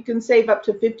wonderful. You can save up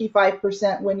to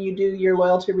 55% when you do your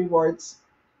loyalty rewards.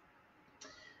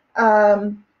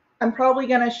 I'm probably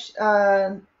going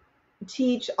to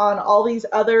teach on all these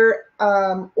other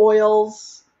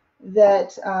oils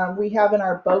that we have in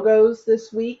our BOGOs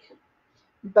this week.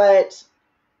 But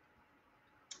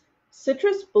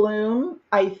Citrus Bloom,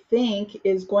 I think,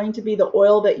 is going to be the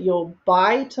oil that you'll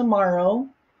buy tomorrow,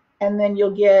 and then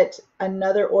you'll get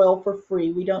another oil for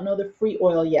free. We don't know the free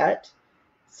oil yet.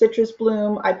 Citrus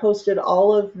Bloom, I posted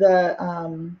all of the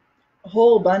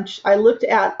whole bunch. I looked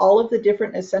at all of the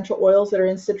different essential oils that are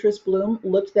in Citrus Bloom,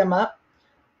 looked them up,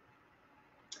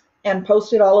 and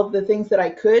posted all of the things that I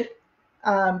could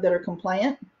that are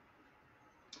compliant.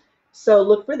 So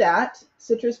look for that.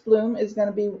 Citrus Bloom is going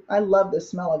to be, I love the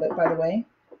smell of it, by the way.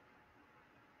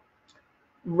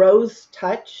 Rose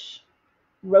Touch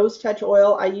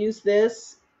oil. I use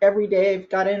this every day. I've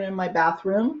got it in my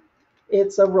bathroom.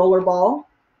 It's a roller ball,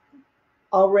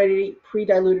 already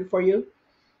pre-diluted for you.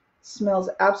 Smells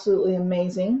absolutely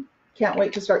amazing. Can't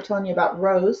wait to start telling you about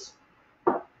rose.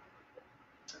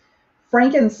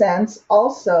 Frankincense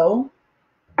also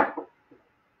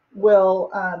will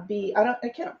be, I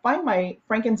can't find my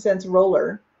frankincense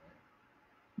roller,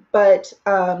 but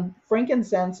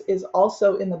frankincense is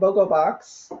also in the BOGO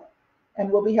box,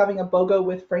 and we'll be having a BOGO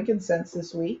with frankincense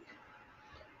this week.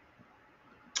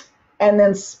 And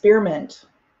then spearmint.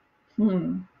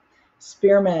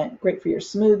 Spearmint, great for your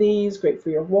smoothies, great for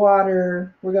your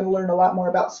water. We're going to learn a lot more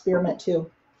about spearmint too.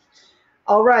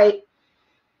 All right.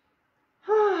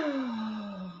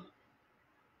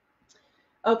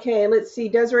 Okay, let's see.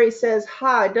 Desiree says,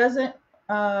 hi, doesn't,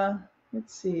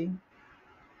 let's see.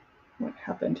 What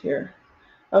happened here?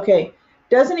 Okay,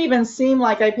 doesn't even seem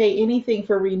like I pay anything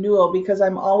for renewal because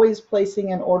I'm always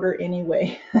placing an order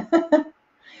anyway.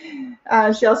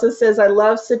 She also says, I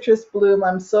love Citrus Bloom.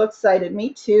 I'm so excited.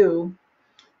 Me too.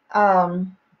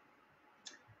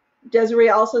 Desiree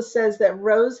also says that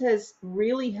rose has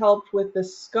really helped with the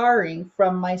scarring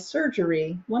from my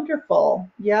surgery. Wonderful.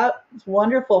 Yep, it's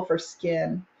wonderful for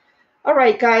skin. All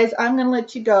right, guys, I'm going to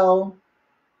let you go.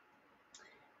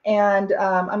 And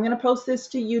I'm going to post this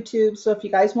to YouTube. So if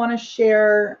you guys want to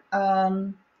share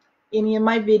any of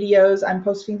my videos, I'm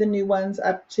posting the new ones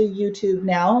up to YouTube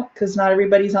now because not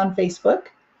everybody's on Facebook.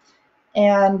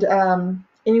 And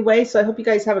anyway, so I hope you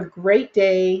guys have a great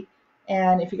day.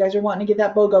 And if you guys are wanting to get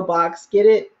that BOGO box, get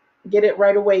it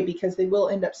right away because they will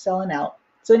end up selling out.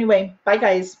 So anyway, bye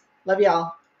guys. Love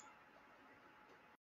y'all.